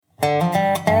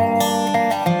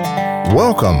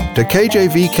Welcome to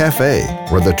KJV Cafe,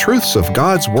 where the truths of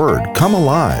God's Word come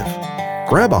alive.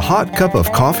 Grab a hot cup of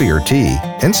coffee or tea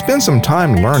and spend some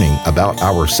time learning about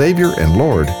our Savior and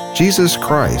Lord, Jesus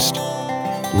Christ.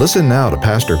 Listen now to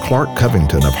Pastor Clark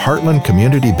Covington of Heartland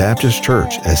Community Baptist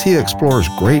Church as he explores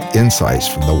great insights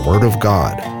from the Word of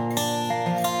God.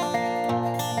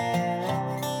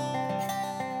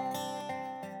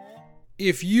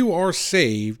 If you are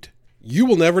saved, you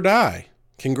will never die.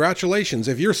 Congratulations.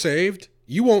 If you're saved,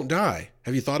 you won't die.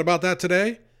 Have you thought about that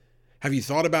today? Have you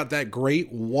thought about that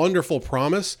great, wonderful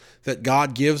promise that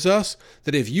God gives us,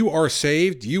 that if you are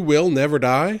saved, you will never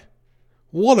die?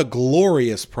 What a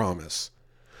glorious promise.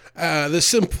 The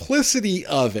simplicity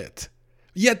of it,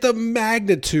 yet the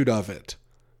magnitude of it.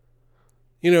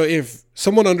 You know, if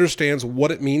someone understands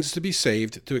what it means to be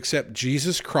saved, to accept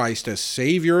Jesus Christ as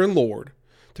Savior and Lord,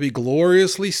 to be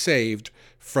gloriously saved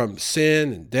from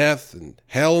sin and death and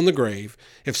hell and the grave,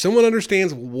 if someone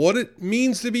understands what it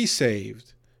means to be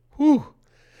saved,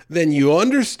 then you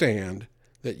understand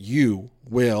that you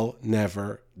will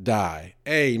never die.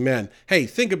 Amen. Hey,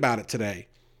 think about it today.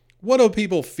 What do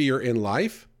people fear in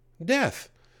life? Death.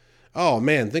 Oh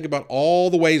man, think about all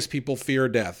the ways people fear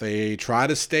death. They try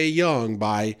to stay young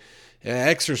by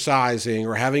exercising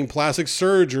or having plastic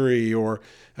surgery or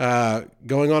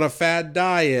going on a fad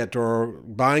diet or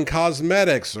buying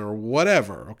cosmetics or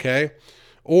whatever, okay?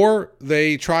 Or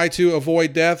they try to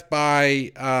avoid death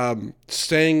by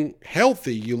staying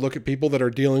healthy. You look at people that are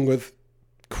dealing with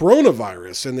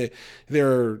coronavirus and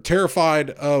they're terrified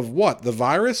of what? The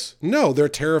virus? No, they're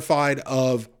terrified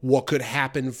of what could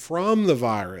happen from the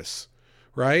virus,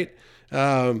 right?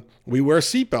 We wear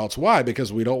seatbelts. Why?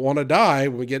 Because we don't want to die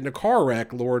when we get in a car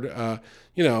wreck. Lord knows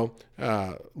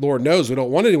we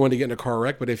don't want anyone to get in a car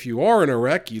wreck, but if you are in a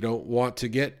wreck, you don't want to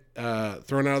get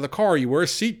thrown out of the car. You wear a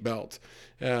seatbelt.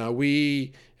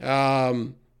 We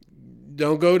don't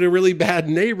go to a really bad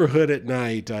neighborhood at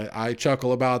night. I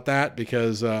chuckle about that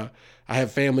because I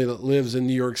have family that lives in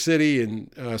New York City, in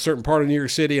a certain part of New York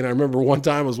City, and I remember one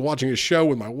time I was watching a show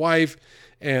with my wife,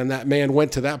 and that man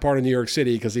went to that part of New York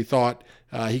City because he thought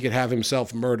he could have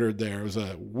himself murdered there. It was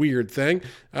a weird thing.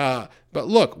 But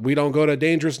look, we don't go to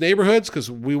dangerous neighborhoods because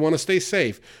we want to stay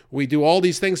safe. We do all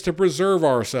these things to preserve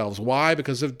ourselves. Why?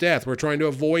 Because of death. We're trying to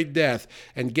avoid death.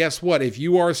 And guess what? If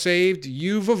you are saved,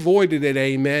 you've avoided it.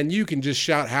 Amen. You can just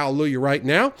shout hallelujah right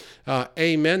now.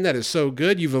 Amen. That is so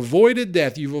good. You've avoided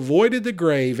death. You've avoided the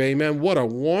grave. Amen. What a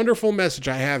wonderful message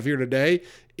I have here today.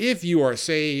 If you are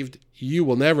saved, you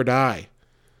will never die.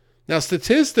 Now,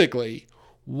 statistically,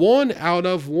 1 out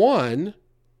of 1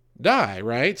 die,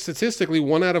 right? Statistically,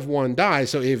 1 out of 1 die.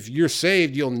 So if you're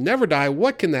saved, you'll never die.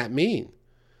 What can that mean?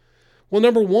 Well,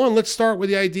 number one, let's start with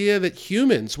the idea that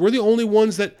humans, we're the only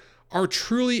ones that are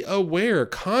truly aware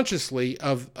consciously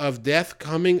of death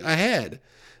coming ahead.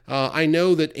 I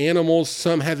know that animals,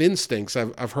 some have instincts.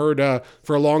 I've heard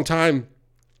for a long time,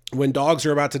 when dogs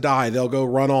are about to die, they'll go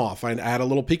run off. I had a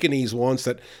little Pekingese once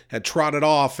that had trotted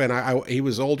off, and he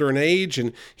was older in age,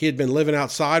 and he had been living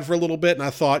outside for a little bit, and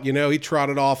I thought, he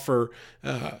trotted off for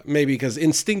maybe because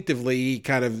instinctively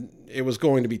it was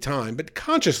going to be time. But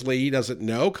consciously, he doesn't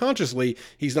know. Consciously,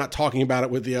 he's not talking about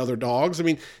it with the other dogs. I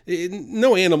mean,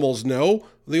 no animals know.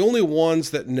 The only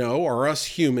ones that know are us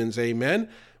humans, amen?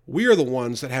 We are the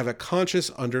ones that have a conscious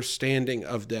understanding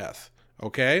of death,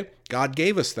 okay? God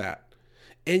gave us that.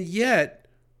 And yet,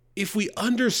 if we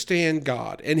understand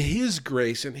God and His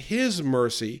grace and His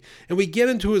mercy, and we get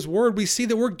into His Word, we see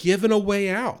that we're given a way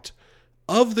out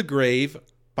of the grave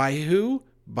by who?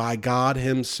 By God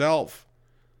Himself.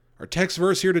 Our text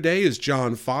verse here today is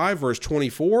John 5, verse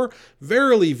 24.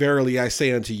 Verily, verily, I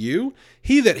say unto you,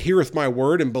 he that heareth my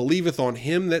word and believeth on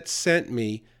Him that sent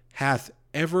me hath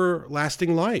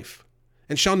everlasting life,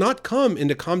 and shall not come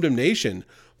into condemnation,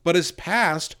 but is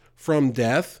passed from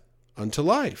death unto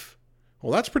life.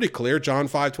 Well, that's pretty clear. John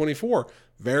 5:24.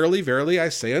 Verily, verily, I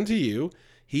say unto you,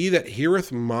 he that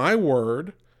heareth my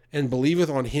word and believeth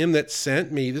on Him that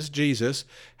sent me, this Jesus,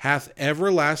 hath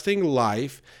everlasting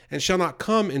life, and shall not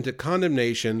come into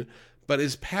condemnation, but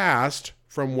is passed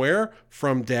from where?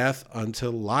 From death unto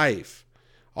life.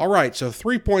 All right, so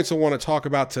 3 points I want to talk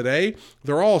about today.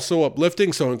 They're all so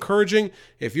uplifting, so encouraging.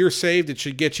 If you're saved, it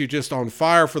should get you just on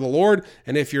fire for the Lord.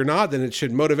 And if you're not, then it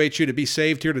should motivate you to be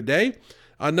saved here today.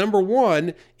 Number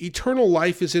one, eternal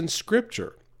life is in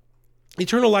Scripture.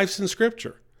 Eternal life's in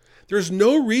Scripture. There's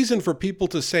no reason for people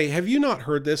to say, have you not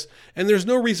heard this? And there's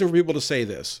no reason for people to say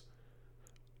this.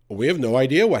 We have no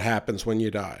idea what happens when you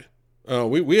die.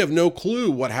 We have no clue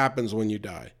what happens when you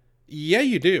die. Yeah,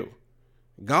 you do.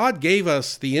 God gave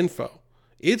us the info.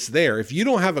 It's there. If you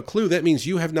don't have a clue, that means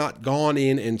you have not gone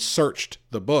in and searched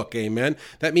the book. Amen.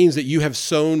 That means that you have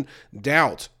sown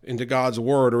doubt into God's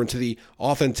word, or into the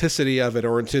authenticity of it,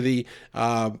 or into the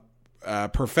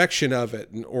perfection of it,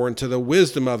 or into the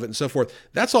wisdom of it, and so forth.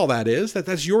 That's all that is.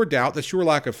 That's your doubt. That's your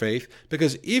lack of faith.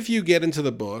 Because if you get into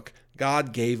the book,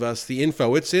 God gave us the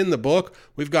info. It's in the book.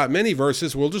 We've got many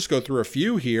verses. We'll just go through a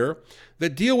few here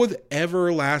that deal with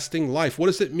everlasting life. What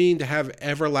does it mean to have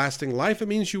everlasting life? It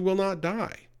means you will not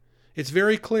die. It's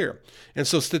very clear. And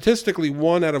so statistically,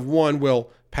 1 out of 1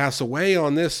 will pass away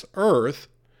on this earth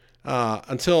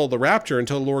until the rapture,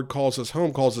 until the Lord calls us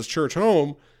home, calls his church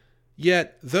home.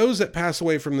 Yet those that pass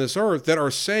away from this earth that are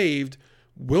saved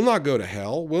will not go to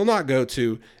hell, will not go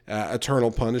to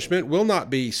eternal punishment, will not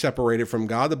be separated from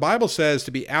God. The Bible says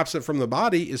to be absent from the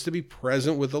body is to be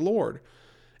present with the Lord.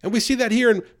 And we see that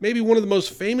here in maybe one of the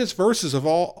most famous verses in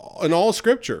all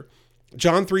Scripture,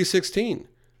 John 3:16.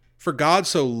 For God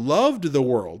so loved the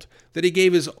world that he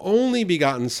gave his only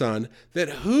begotten Son, that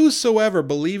whosoever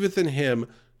believeth in him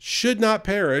should not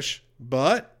perish,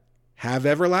 but have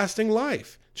everlasting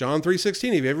life. John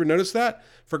 3:16. Have you ever noticed that?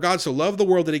 For God so loved the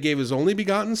world that he gave his only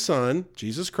begotten Son,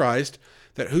 Jesus Christ,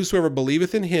 that whosoever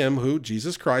believeth in him, who,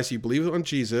 Jesus Christ, you believe on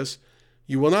Jesus,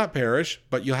 you will not perish,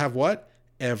 but you'll have what?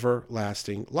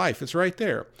 Everlasting life. It's right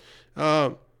there.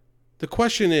 The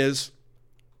question is,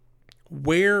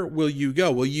 where will you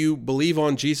go? Will you believe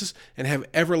on Jesus and have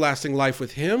everlasting life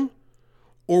with him?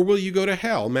 Or will you go to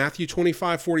hell? Matthew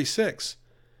 25:46.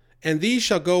 And these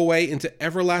shall go away into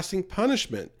everlasting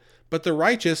punishment, but the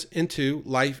righteous into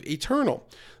life eternal.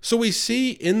 So we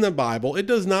see in the Bible, it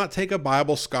does not take a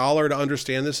Bible scholar to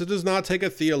understand this. It does not take a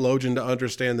theologian to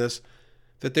understand this,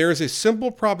 that there is a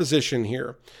simple proposition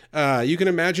here. You can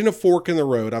imagine a fork in the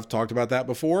road. I've talked about that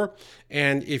before.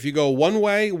 And if you go one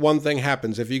way, one thing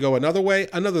happens. If you go another way,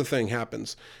 another thing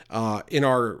happens. In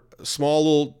our small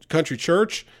little country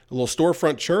church, a little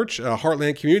storefront church,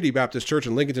 Heartland Community Baptist Church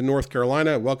in Lincolnton, North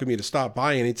Carolina, I welcome you to stop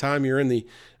by anytime you're in the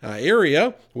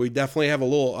area. We definitely have a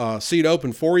little seat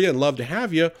open for you and love to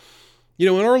have you. You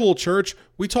know, in our little church,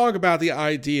 we talk about the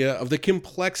idea of the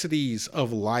complexities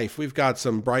of life. We've got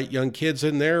some bright young kids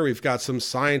in there. We've got some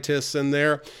scientists in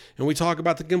there. And we talk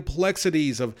about the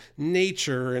complexities of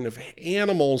nature and of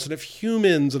animals and of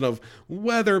humans and of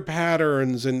weather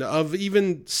patterns and of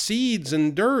even seeds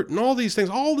and dirt and all these things,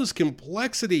 all this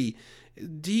complexity,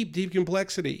 deep, deep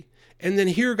complexity. And then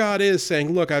here God is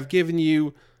saying, look, I've given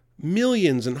you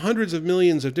millions and hundreds of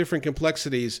millions of different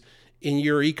complexities in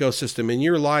your ecosystem, in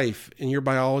your life, in your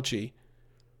biology.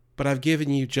 But I've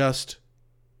given you just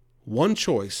one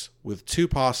choice with two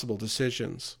possible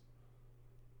decisions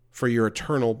for your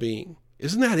eternal being.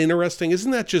 Isn't that interesting?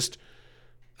 Isn't that just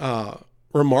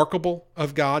remarkable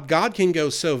of God? God can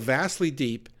go so vastly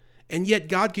deep, and yet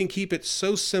God can keep it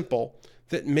so simple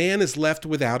that man is left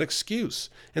without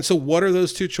excuse. And so what are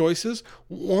those two choices?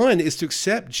 One is to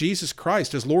accept Jesus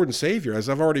Christ as Lord and Savior, as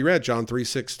I've already read, John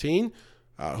 3:16.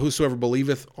 Whosoever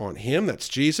believeth on him, that's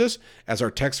Jesus. As our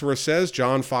text verse says,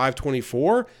 John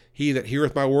 5:24, he that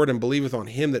heareth my word and believeth on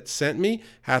him that sent me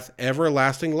hath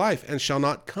everlasting life, and shall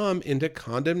not come into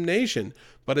condemnation,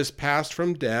 but is passed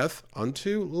from death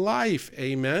unto life.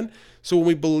 Amen. So when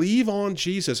we believe on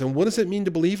Jesus, and what does it mean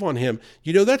to believe on him?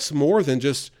 You know, that's more than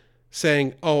just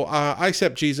saying, I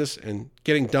accept Jesus and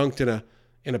getting dunked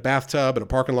in a bathtub in a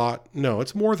parking lot. No,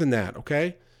 it's more than that,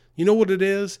 okay? You know what it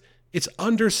is? It's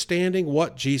understanding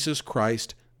what Jesus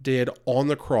Christ did on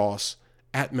the cross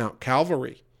at Mount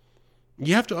Calvary.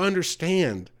 You have to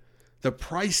understand the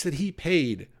price that he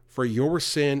paid for your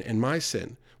sin and my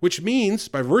sin, which means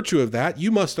by virtue of that,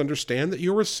 you must understand that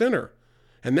you're a sinner.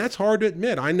 And that's hard to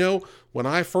admit. I know when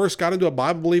I first got into a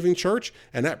Bible-believing church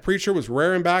and that preacher was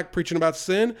rearing back preaching about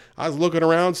sin, I was looking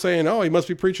around saying, oh, he must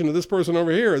be preaching to this person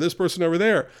over here or this person over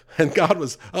there. And God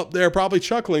was up there probably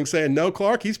chuckling saying, no,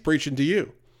 Clark, he's preaching to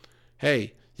you.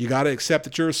 Hey, you got to accept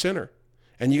that you're a sinner,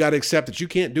 and you got to accept that you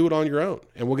can't do it on your own.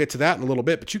 And we'll get to that in a little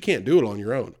bit, but you can't do it on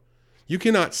your own. You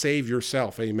cannot save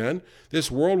yourself. Amen. This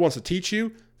world wants to teach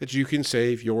you that you can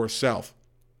save yourself.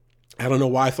 I don't know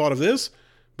why I thought of this,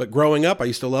 but growing up, I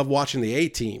used to love watching the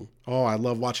A-Team. Oh, I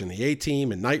love watching the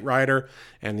A-Team and Knight Rider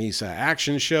and these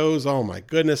action shows. Oh my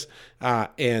goodness.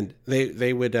 And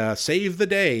they would save the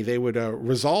day. They would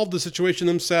resolve the situation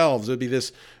themselves. It would be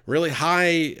this really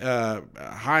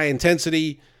high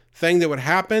intensity thing that would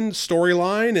happen,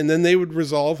 storyline, and then they would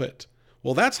resolve it.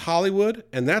 Well, that's Hollywood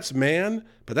and that's man,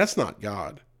 but that's not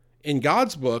God. In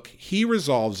God's book, he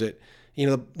resolves it. You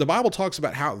know, the Bible talks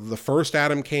about how the first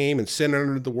Adam came and sin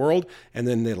entered the world, and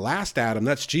then the last Adam,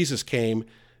 that's Jesus, came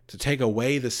to take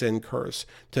away the sin curse,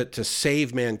 to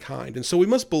save mankind. And so we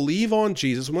must believe on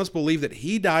Jesus. We must believe that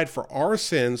he died for our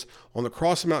sins on the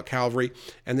cross of Mount Calvary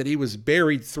and that he was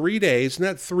buried 3 days. And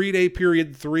that 3-day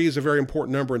period, 3 is a very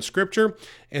important number in Scripture.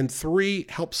 And 3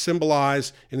 helps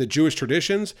symbolize in the Jewish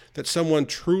traditions that someone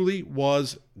truly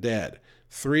was dead.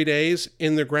 3 days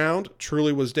in the ground,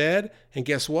 truly was dead. And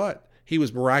guess what? He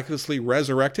was miraculously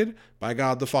resurrected by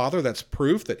God the Father. That's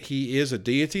proof that he is a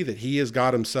deity, that he is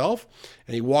God himself.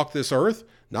 And he walked this earth,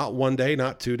 not 1 day,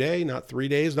 not 2 days, not 3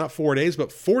 days, not 4 days, but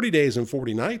 40 days and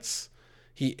 40 nights.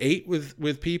 He ate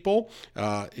with people.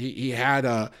 He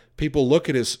had people look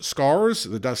at his scars.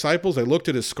 The disciples, they looked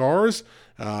at his scars,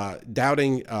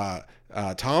 doubting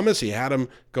Thomas. He had him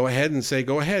go ahead and say,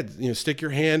 go ahead, stick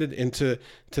your hand into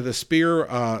the spear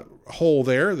hole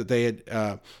there that they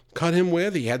had cut him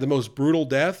with. He had the most brutal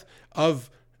death of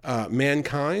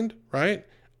mankind, right?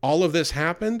 All of this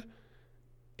happened.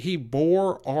 He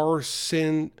bore our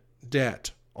sin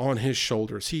debt on his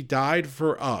shoulders. He died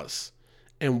for us.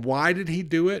 And why did he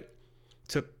do it?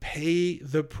 To pay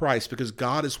the price, because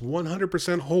God is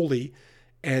 100% holy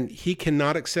and he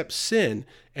cannot accept sin.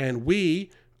 And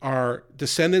we are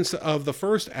descendants of the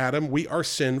first Adam. We are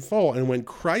sinful. And when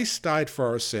Christ died for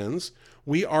our sins,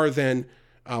 we are then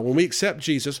when we accept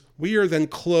Jesus, we are then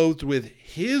clothed with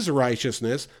his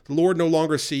righteousness. The Lord no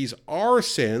longer sees our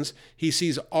sins. He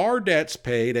sees our debts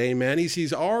paid. Amen. He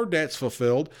sees our debts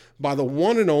fulfilled by the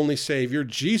one and only Savior,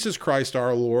 Jesus Christ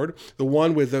our Lord, the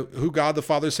one with who God the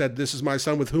Father said, this is my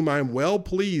Son with whom I am well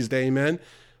pleased. Amen.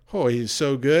 Oh, he's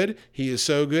so good. He is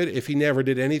so good. If he never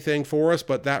did anything for us,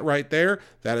 but that right there,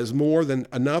 that is more than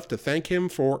enough to thank him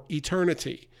for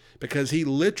eternity. Because he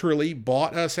literally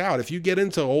bought us out. If you get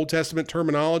into Old Testament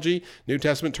terminology, New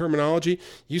Testament terminology,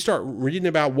 you start reading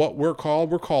about what we're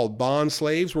called. We're called bond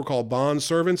slaves. We're called bond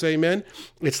servants. Amen.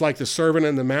 It's like the servant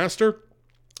and the master.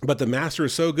 But the master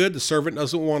is so good, the servant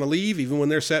doesn't want to leave even when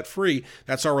they're set free.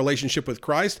 That's our relationship with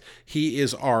Christ. He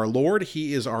is our Lord.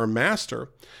 He is our master.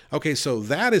 Okay, so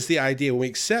that is the idea. When we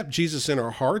accept Jesus in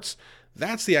our hearts,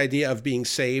 that's the idea of being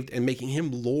saved and making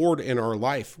him Lord in our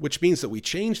life, which means that we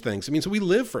change things. It means that we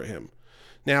live for him.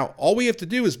 Now, all we have to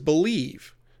do is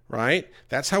believe, right?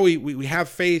 That's how we have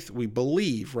faith. We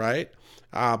believe, right?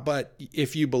 But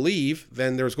if you believe,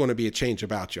 then there's going to be a change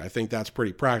about you. I think that's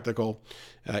pretty practical.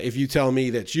 If you tell me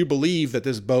that you believe that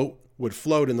this boat would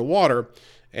float in the water,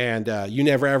 and you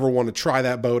never ever want to try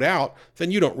that boat out,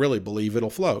 then you don't really believe it'll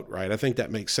float, right? I think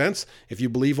that makes sense. If you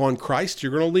believe on Christ,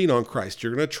 you're going to lean on Christ.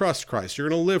 You're going to trust Christ. You're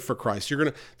going to live for Christ.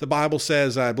 The Bible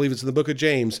says, I believe it's in the book of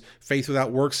James, faith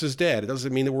without works is dead. It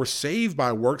doesn't mean that we're saved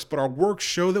by works, but our works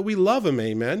show that we love him,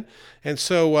 amen? And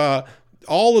so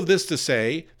all of this to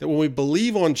say that when we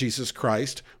believe on Jesus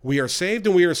Christ, we are saved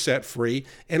and we are set free,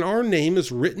 and our name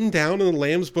is written down in the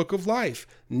Lamb's book of life,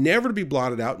 never to be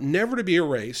blotted out, never to be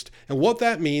erased. And what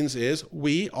that means is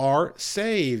we are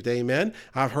saved. Amen.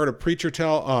 I've heard a preacher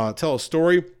tell a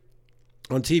story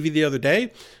on TV the other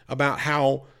day about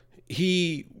how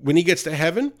when he gets to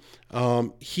heaven,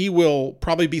 he will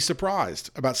probably be surprised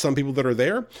about some people that are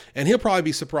there, and he'll probably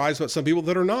be surprised about some people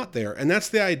that are not there. And that's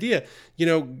the idea.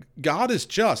 God is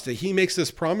just. He makes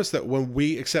this promise that when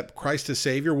we accept Christ as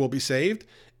Savior, we'll be saved.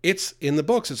 It's in the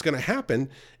books. It's going to happen.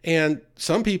 And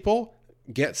some people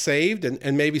get saved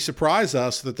and maybe surprise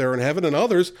us that they're in heaven, and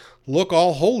others look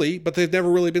all holy, but they've never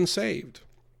really been saved.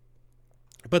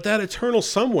 But that eternal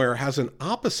somewhere has an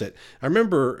opposite.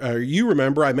 You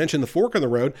remember, I mentioned the fork in the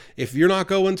road. If you're not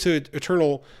going to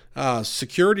eternal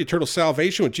security, eternal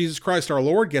salvation with Jesus Christ our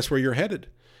Lord, guess where you're headed?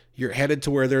 You're headed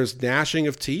to where there's gnashing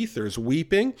of teeth, there's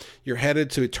weeping. You're headed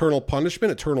to eternal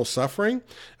punishment, eternal suffering.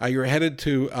 You're headed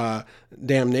to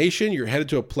damnation. You're headed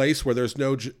to a place where there's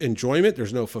no enjoyment,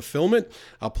 there's no fulfillment,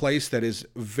 a place that is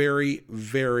very,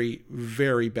 very,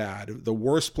 very bad. The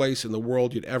worst place in the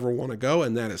world you'd ever want to go,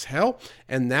 and that is hell.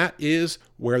 And that is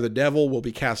where the devil will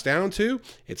be cast down to.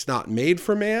 It's not made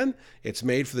for man. It's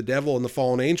made for the devil and the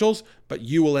fallen angels, but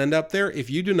you will end up there if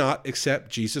you do not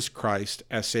accept Jesus Christ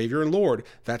as Savior and Lord.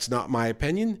 That's not my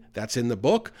opinion. That's in the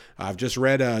book. I've just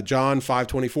read John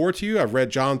 5:24 to you. I've read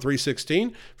John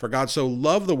 3:16. For God so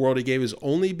loved the world, he gave his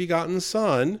only begotten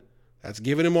Son. That's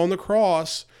given him on the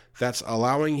cross. That's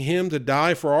allowing him to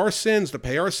die for our sins, to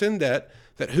pay our sin debt,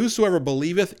 that whosoever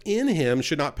believeth in him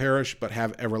should not perish, but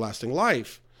have everlasting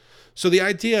life. So the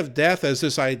idea of death as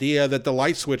this idea that the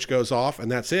light switch goes off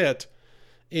and that's it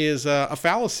is a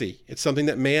fallacy. It's something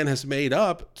that man has made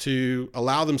up to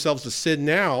allow themselves to sin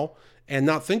now and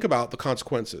not think about the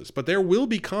consequences. But there will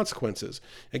be consequences.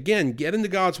 Again, get into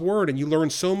God's word and you learn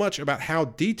so much about how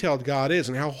detailed God is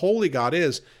and how holy God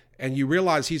is, and you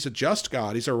realize he's a just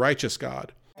God. He's a righteous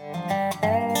God.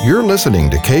 You're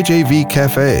listening to KJV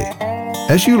Cafe.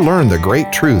 As you learn the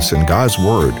great truths in God's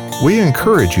Word, we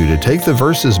encourage you to take the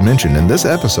verses mentioned in this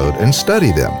episode and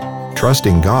study them,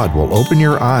 trusting God will open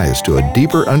your eyes to a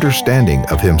deeper understanding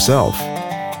of Himself.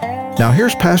 Now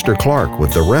here's Pastor Clark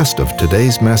with the rest of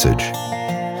today's message.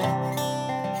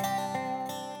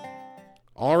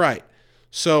 All right,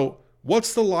 so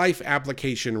what's the life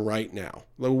application right now?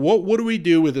 What do we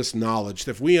do with this knowledge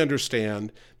that if we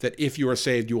understand that if you are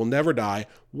saved, you will never die?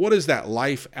 What is that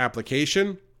life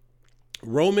application?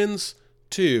 Romans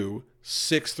 2,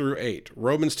 6 through 8.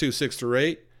 Romans 2, 6 through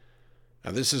 8.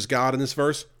 Now this is God in this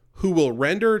verse. Who will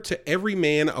render to every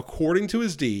man according to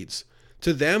his deeds,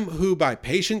 to them who by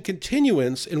patient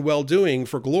continuance in well-doing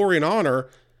for glory and honor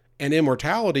and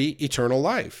immortality, eternal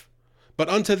life. But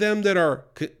unto them that are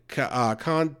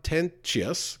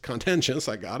contentious,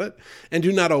 I got it, and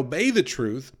do not obey the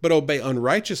truth, but obey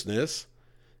unrighteousness,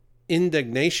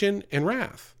 indignation and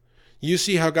wrath. You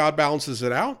see how God balances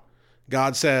it out?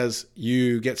 God says,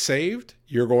 you get saved,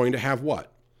 you're going to have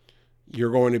what?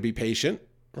 You're going to be patient,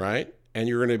 right? And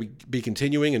you're going to be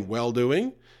continuing in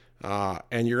well-doing,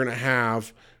 and you're going to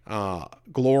have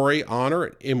glory, honor,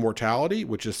 and immortality,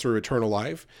 which is through eternal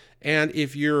life. And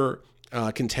if you're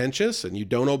contentious and you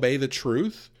don't obey the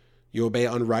truth, you obey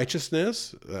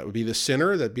unrighteousness, that would be the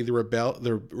sinner, that'd be the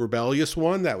rebellious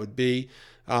one, that would be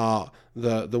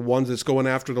the ones that's going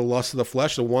after the lust of the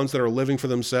flesh, the ones that are living for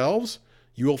themselves,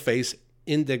 you will face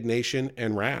indignation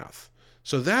and wrath.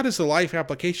 So that is the life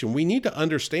application. We need to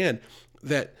understand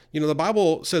that, the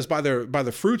Bible says by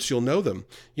the fruits you'll know them.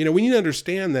 We need to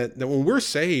understand that when we're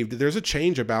saved, there's a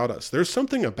change about us. There's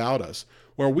something about us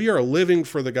where we are living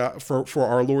for the God, for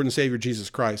our Lord and Savior Jesus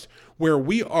Christ, where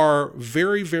we are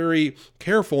very, very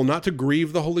careful not to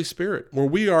grieve the Holy Spirit, where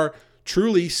we are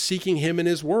truly seeking Him in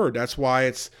His Word. That's why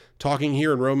it's talking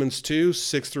here in Romans 2,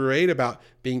 6 through 8 about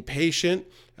being patient,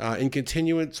 in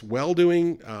continuance,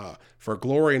 well-doing, for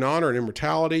glory and honor and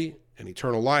immortality and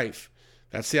eternal life.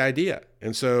 That's the idea.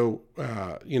 And so,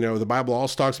 the Bible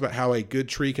also talks about how a good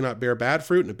tree cannot bear bad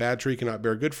fruit and a bad tree cannot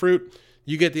bear good fruit.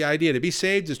 You get the idea. To be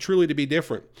saved is truly to be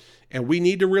different. And we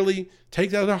need to really take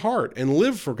that to heart and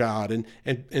live for God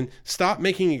and stop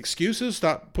making excuses,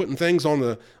 stop putting things on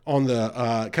the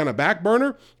kind of back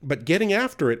burner, but getting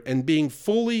after it and being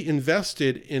fully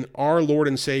invested in our Lord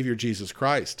and Savior Jesus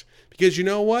Christ. Because you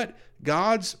know what?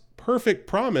 God's perfect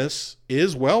promise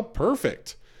is,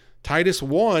 perfect. Titus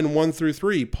 1, 1 through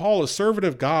 3, Paul, a servant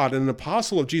of God and an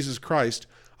apostle of Jesus Christ,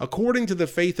 according to the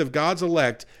faith of God's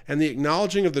elect and the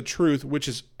acknowledging of the truth which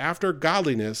is after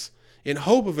godliness, in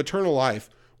hope of eternal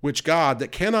life, which God,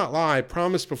 that cannot lie,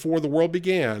 promised before the world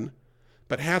began,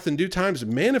 but hath in due times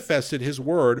manifested His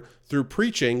word through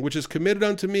preaching, which is committed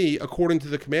unto me according to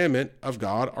the commandment of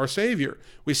God our Savior.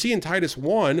 We see in Titus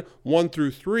 1, 1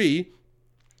 through 3,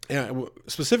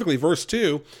 specifically verse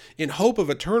 2, in hope of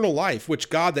eternal life, which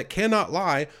God, that cannot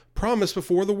lie, promised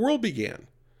before the world began.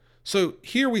 So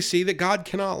here we see that God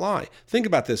cannot lie. Think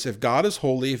about this. If God is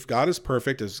holy, if God is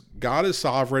perfect, if God is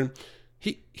sovereign,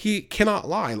 He cannot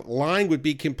lie. Lying would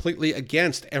be completely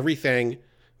against everything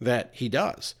that He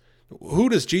does. Who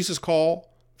does Jesus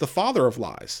call the father of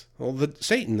lies? Well,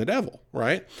 Satan, the devil,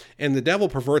 right? And the devil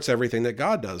perverts everything that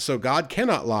God does. So God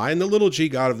cannot lie, and the little g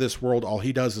God of this world, all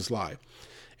he does is lie.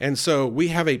 And so we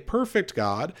have a perfect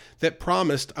God that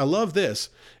promised, I love this,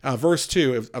 verse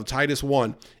 2 of Titus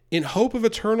 1, in hope of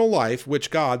eternal life, which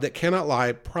God, that cannot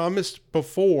lie, promised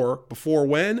before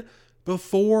when?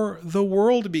 Before the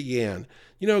world began.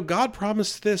 God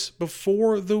promised this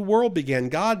before the world began.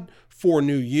 God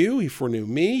foreknew you, He foreknew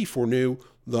me, He foreknew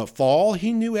the fall.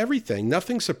 He knew everything.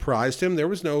 Nothing surprised Him. There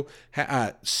was no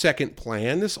second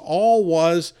plan. This all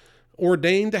was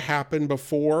ordained to happen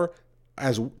before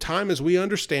as time as we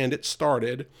understand it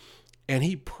started, and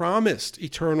He promised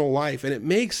eternal life. And it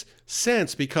makes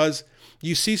sense because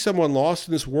you see someone lost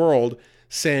in this world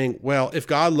saying, well, if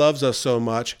God loves us so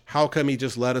much, how come He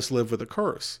just let us live with a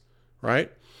curse,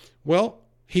 right? Well,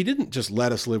 He didn't just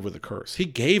let us live with a curse. He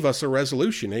gave us a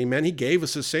resolution, amen. He gave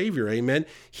us a Savior, amen.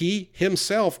 He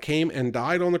Himself came and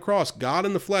died on the cross. God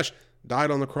in the flesh died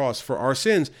on the cross for our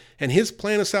sins. And His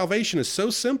plan of salvation is so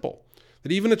simple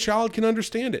that even a child can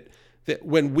understand it. That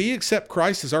when we accept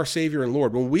Christ as our Savior and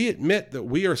Lord, when we admit that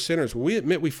we are sinners, when we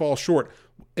admit we fall short,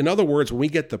 in other words, when we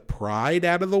get the pride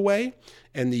out of the way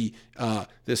and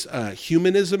this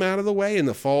humanism out of the way and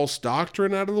the false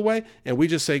doctrine out of the way, and we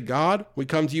just say, God, we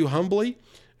come to you humbly.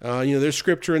 There's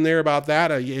scripture in there about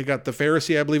that. You got the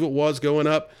Pharisee, I believe it was, going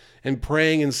up and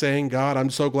praying and saying, God, I'm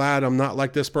so glad I'm not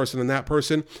like this person and that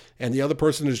person. And the other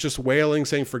person is just wailing,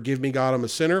 saying, forgive me, God, I'm a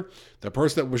sinner. The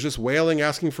person that was just wailing,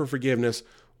 asking for forgiveness,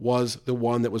 was the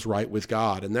one that was right with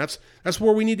God. And that's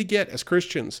where we need to get as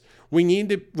Christians. We need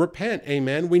to repent,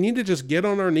 amen. We need to just get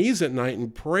on our knees at night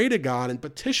and pray to God and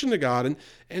petition to God,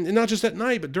 and not just at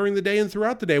night, but during the day and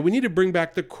throughout the day. We need to bring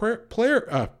back the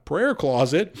prayer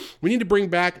closet. We need to bring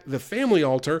back the family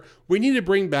altar. We need to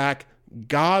bring back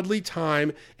godly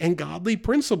time and godly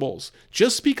principles.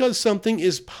 Just because something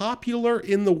is popular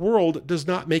in the world does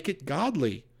not make it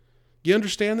godly. You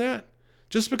understand that?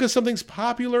 Just because something's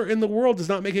popular in the world does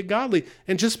not make it godly.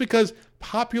 And just because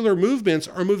popular movements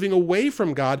are moving away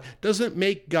from God doesn't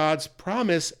make God's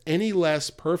promise any less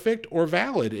perfect or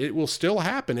valid. It will still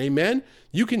happen. Amen?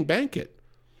 You can bank it.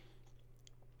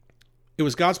 It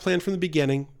was God's plan from the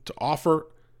beginning to offer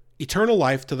eternal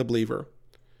life to the believer.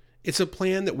 It's a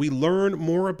plan that we learn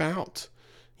more about.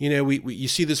 You know, you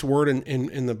see this word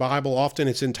in the Bible often.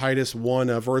 It's in Titus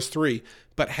 1, verse 3.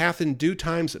 But hath in due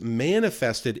times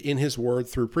manifested in his word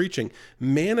through preaching.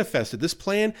 Manifested. This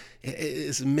plan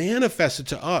is manifested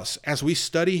to us as we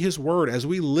study his word, as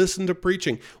we listen to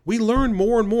preaching. We learn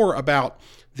more and more about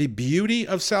the beauty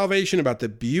of salvation, about the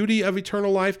beauty of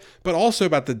eternal life, but also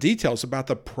about the details, about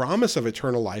the promise of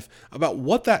eternal life, about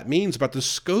what that means, about the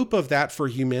scope of that for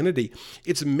humanity.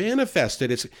 It's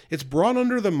manifested. It's brought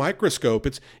under the microscope.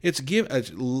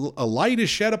 A light is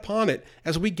shed upon it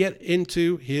as we get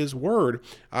into his word.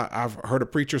 I've heard a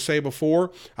preacher say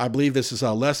before, I believe this is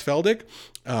Les Feldick.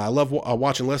 I love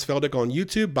watching Les Feldick on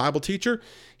YouTube, Bible teacher.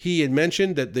 He had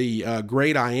mentioned that the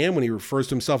great I am, when he refers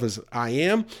to himself as I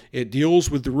am, it deals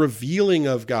with the revealing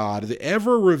of God. The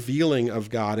ever revealing of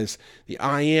God is the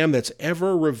I am that's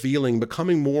ever revealing,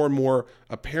 becoming more and more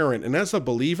apparent. And as a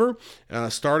believer,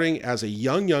 starting as a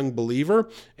young believer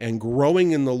and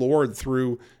growing in the Lord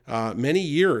through many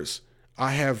years,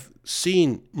 I have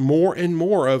seen more and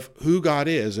more of who God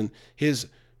is and his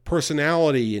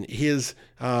personality and his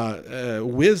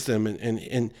wisdom.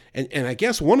 And I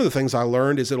guess one of the things I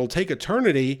learned is it'll take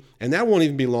eternity, and that won't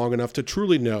even be long enough to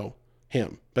truly know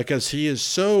him, because he is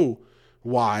so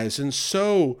wise and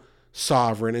so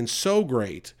sovereign and so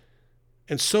great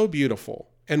and so beautiful.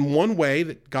 And one way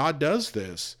that God does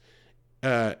this,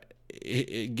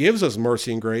 it gives us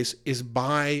mercy and grace, is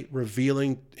by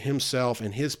revealing himself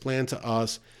and his plan to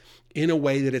us in a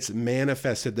way that it's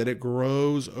manifested, that it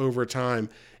grows over time.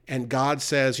 And God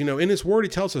says, in his word, he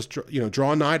tells us,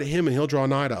 draw nigh to him and he'll draw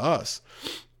nigh to us,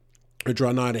 or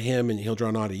draw nigh to him and he'll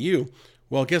draw nigh to you.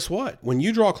 Well, guess what? When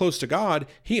you draw close to God,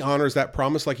 he honors that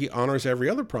promise like he honors every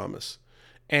other promise.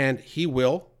 And he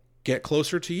will get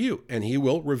closer to you, and he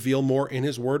will reveal more in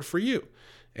his word for you.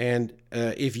 And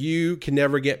if you can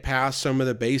never get past some of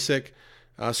the basic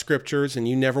scriptures, and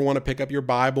you never want to pick up your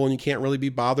Bible, and you can't really be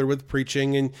bothered with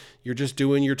preaching, and you're just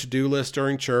doing your to-do list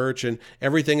during church, and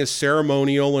everything is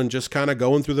ceremonial and just kind of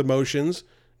going through the motions,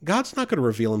 God's not going to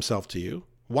reveal himself to you.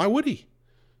 Why would he?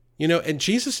 And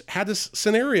Jesus had this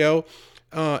scenario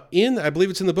I believe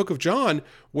it's in the book of John,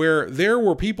 where there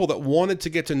were people that wanted to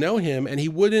get to know him, and he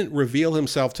wouldn't reveal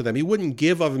himself to them. He wouldn't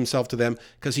give of himself to them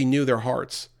because he knew their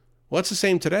hearts. Well, it's the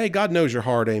same today. God knows your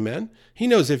heart, amen. He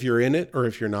knows if you're in it or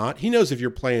if you're not. He knows if you're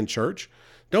playing church.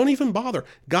 Don't even bother.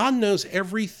 God knows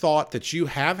every thought that you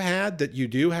have had, that you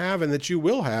do have, and that you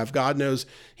will have. God knows.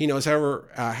 He knows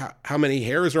how many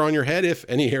hairs are on your head, if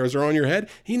any hairs are on your head.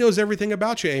 He knows everything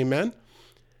about you, amen.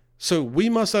 So we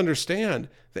must understand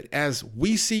that as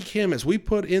we seek him, as we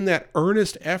put in that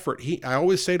earnest effort, I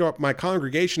always say to my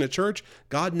congregation at church,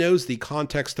 God knows the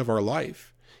context of our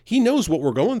life. He knows what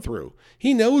we're going through.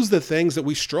 He knows the things that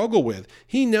we struggle with.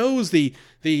 He knows the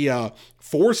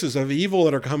forces of evil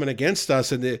that are coming against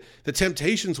us and the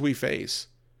temptations we face.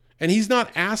 And he's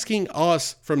not asking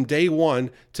us from day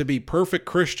one to be perfect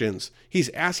Christians. He's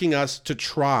asking us to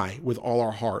try with all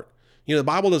our heart. The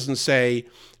Bible doesn't say,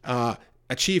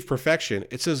 achieve perfection.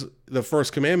 It says the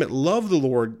first commandment, love the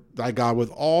Lord thy God with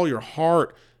all your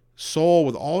heart, soul,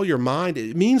 with all your mind.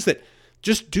 It means that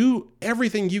just do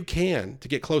everything you can to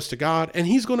get close to God, and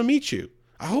he's going to meet you.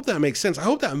 I hope that makes sense. I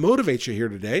hope that motivates you here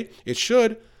today. It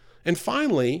should. And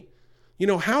finally,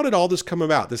 how did all this come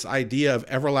about? This idea of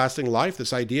everlasting life,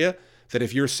 this idea that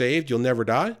if you're saved, you'll never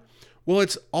die. Well,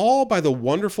 it's all by the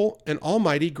wonderful and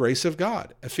almighty grace of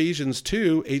God. Ephesians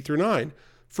 2, 8-9.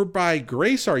 For by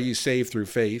grace are ye saved through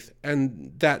faith,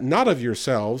 and that not of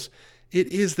yourselves.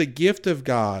 It is the gift of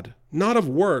God, not of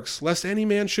works, lest any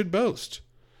man should boast.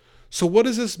 So what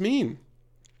does this mean?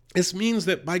 This means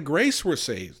that by grace we're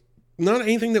saved. Not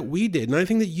anything that we did, not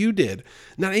anything that you did,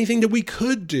 not anything that we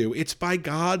could do. It's by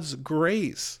God's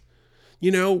grace.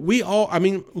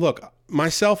 Look,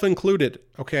 myself included,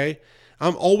 okay?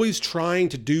 I'm always trying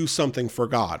to do something for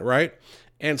God, right?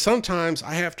 And sometimes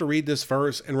I have to read this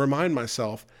verse and remind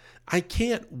myself, I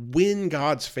can't win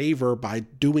God's favor by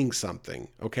doing something,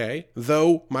 okay?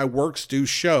 Though my works do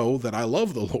show that I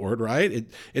love the Lord, right?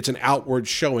 It's an outward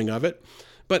showing of it.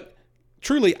 But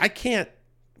truly, I can't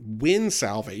win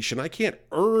salvation. I can't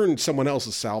earn someone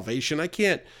else's salvation. I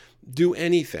can't do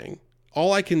anything.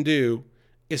 All I can do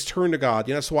is turn to God.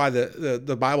 That's why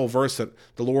the Bible verse that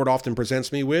the Lord often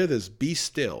presents me with is, be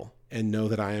still and know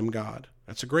that I am God.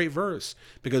 That's a great verse,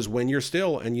 because when you're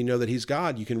still and you know that he's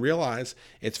God, you can realize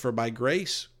it's for by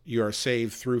grace you are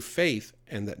saved through faith,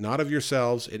 and that not of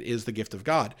yourselves, it is the gift of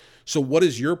God. So what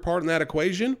is your part in that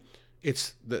equation?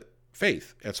 It's the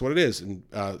faith. That's what it is. In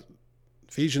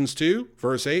Ephesians 2,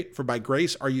 verse 8, for by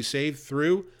grace are you saved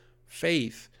through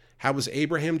faith. How was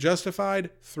Abraham justified?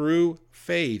 Through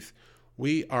faith.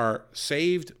 We are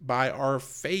saved by our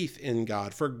faith in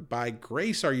God. For by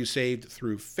grace are you saved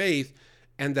through faith,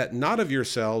 and that not of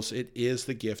yourselves, it is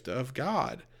the gift of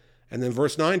God. And then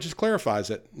verse 9 just clarifies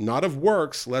it, not of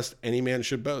works, lest any man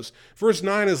should boast. Verse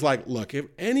 9 is like, look, if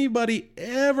anybody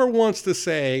ever wants to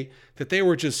say that they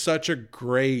were just such a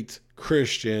great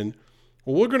Christian,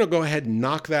 well, we're going to go ahead and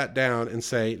knock that down and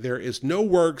say there is no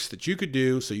works that you could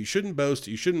do, so you shouldn't boast,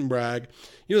 you shouldn't brag.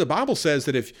 The Bible says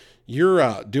that if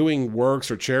you're doing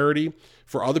works or charity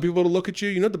for other people to look at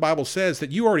you, the Bible says that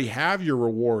you already have your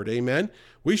reward. Amen.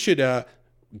 We should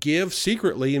give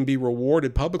secretly and be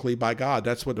rewarded publicly by God.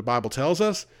 That's what the Bible tells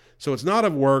us. So it's not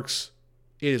of works.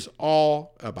 It is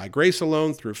all by grace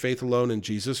alone, through faith alone, in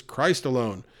Jesus Christ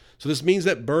alone. So this means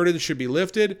that burdens should be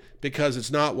lifted, because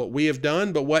it's not what we have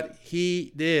done, but what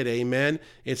he did. Amen.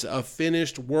 It's a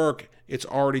finished work. It's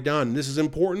already done. This is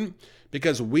important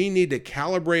because we need to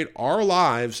calibrate our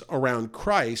lives around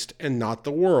Christ and not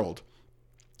the world.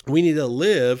 We need to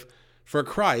live for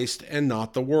Christ and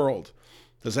not the world.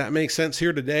 Does that make sense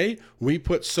here today? We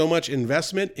put so much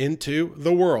investment into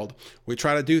the world. We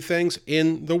try to do things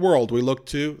in the world. We look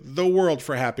to the world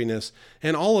for happiness.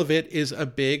 And all of it is a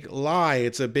big lie.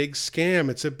 It's a big scam.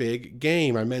 It's a big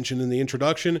game. I mentioned in the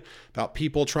introduction about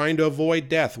people trying to avoid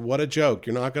death. What a joke.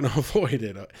 You're not going to avoid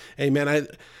it. Amen.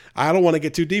 I don't want to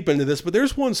get too deep into this, but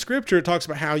there's one scripture that talks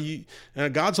about how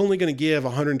God's only going to give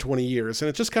 120 years. And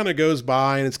it just kind of goes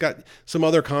by, and it's got some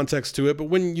other context to it. But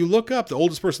when you look up the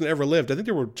oldest person that ever lived, I think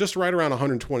they were just right around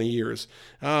 120 years.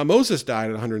 Moses died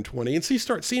at 120. And so you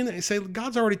start seeing that and say,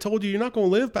 God's already told you you're not going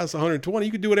to live past 120.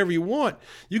 You could do whatever you want.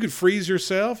 You could freeze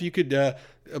yourself. You could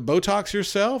Botox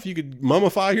yourself. You could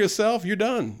mummify yourself. You're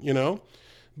done,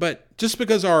 But just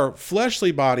because our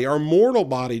fleshly body, our mortal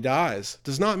body dies,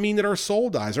 does not mean that our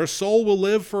soul dies. Our soul will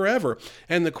live forever.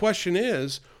 And the question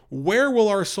is, where will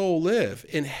our soul live?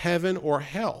 In heaven or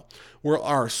hell? Will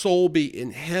our soul be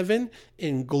in heaven,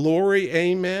 in glory,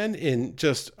 amen, in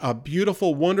just a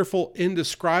beautiful, wonderful,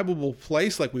 indescribable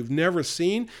place like we've never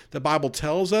seen? The Bible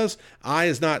tells us, eye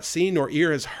has not seen nor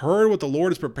ear has heard what the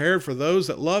Lord has prepared for those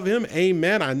that love him.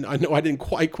 Amen. I know I didn't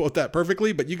quite quote that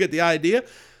perfectly, but you get the idea.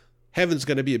 Heaven's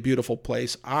going to be a beautiful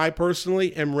place. I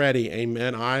personally am ready.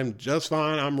 Amen. I'm just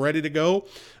fine. I'm ready to go.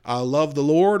 I love the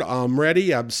Lord. I'm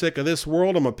ready. I'm sick of this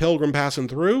world. I'm a pilgrim passing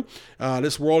through.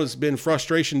 This world has been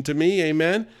frustration to me.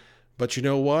 Amen. But you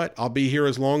know what? I'll be here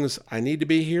as long as I need to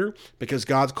be here, because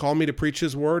God's called me to preach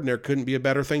his word, and there couldn't be a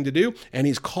better thing to do. And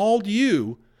he's called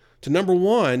you to, number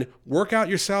one, work out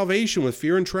your salvation with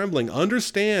fear and trembling.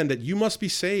 Understand that you must be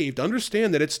saved.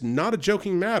 Understand that it's not a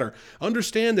joking matter.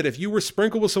 Understand that if you were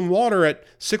sprinkled with some water at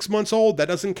 6 months old, that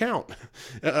doesn't count.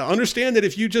 Understand that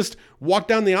if you just walked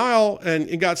down the aisle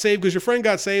and got saved because your friend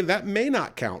got saved, that may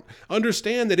not count.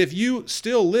 Understand that if you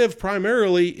still live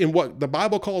primarily in what the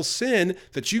Bible calls sin,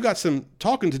 that you got some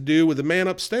talking to do with the man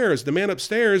upstairs. The man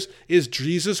upstairs is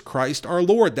Jesus Christ our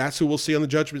Lord. That's who we'll see on the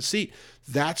judgment seat.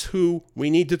 That's who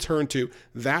we need to turn to.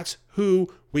 That's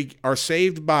who we are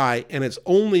saved by, and it's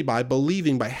only by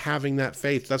believing, by having that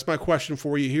faith. That's my question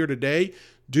for you here today.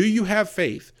 Do you have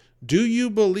faith? Do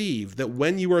you believe that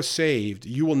when you are saved,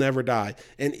 you will never die?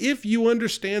 And if you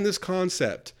understand this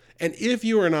concept, and if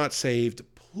you are not saved,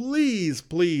 please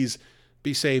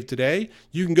be saved today.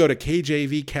 You can go to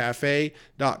kjvcafe.com,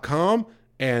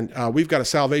 and we've got a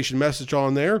salvation message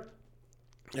on there.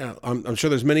 Yeah, I'm sure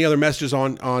there's many other messages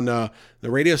on the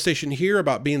radio station here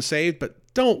about being saved, but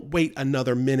don't wait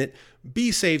another minute.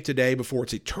 Be saved today before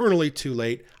it's eternally too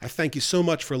late. I thank you so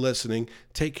much for listening.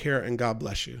 Take care, and God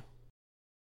bless you.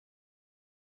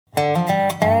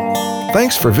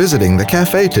 Thanks for visiting the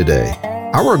cafe today.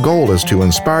 Our goal is to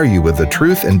inspire you with the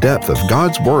truth and depth of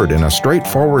God's Word in a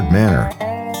straightforward manner.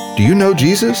 Do you know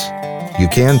Jesus? You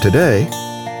can today.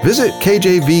 Visit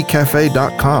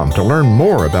kjvcafe.com to learn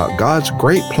more about God's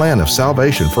great plan of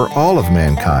salvation for all of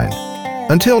mankind.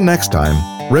 Until next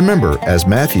time, Remember, as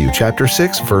Matthew chapter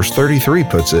 6, verse 33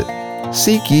 puts it,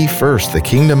 "Seek ye first the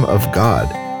kingdom of God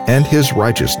and His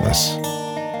righteousness."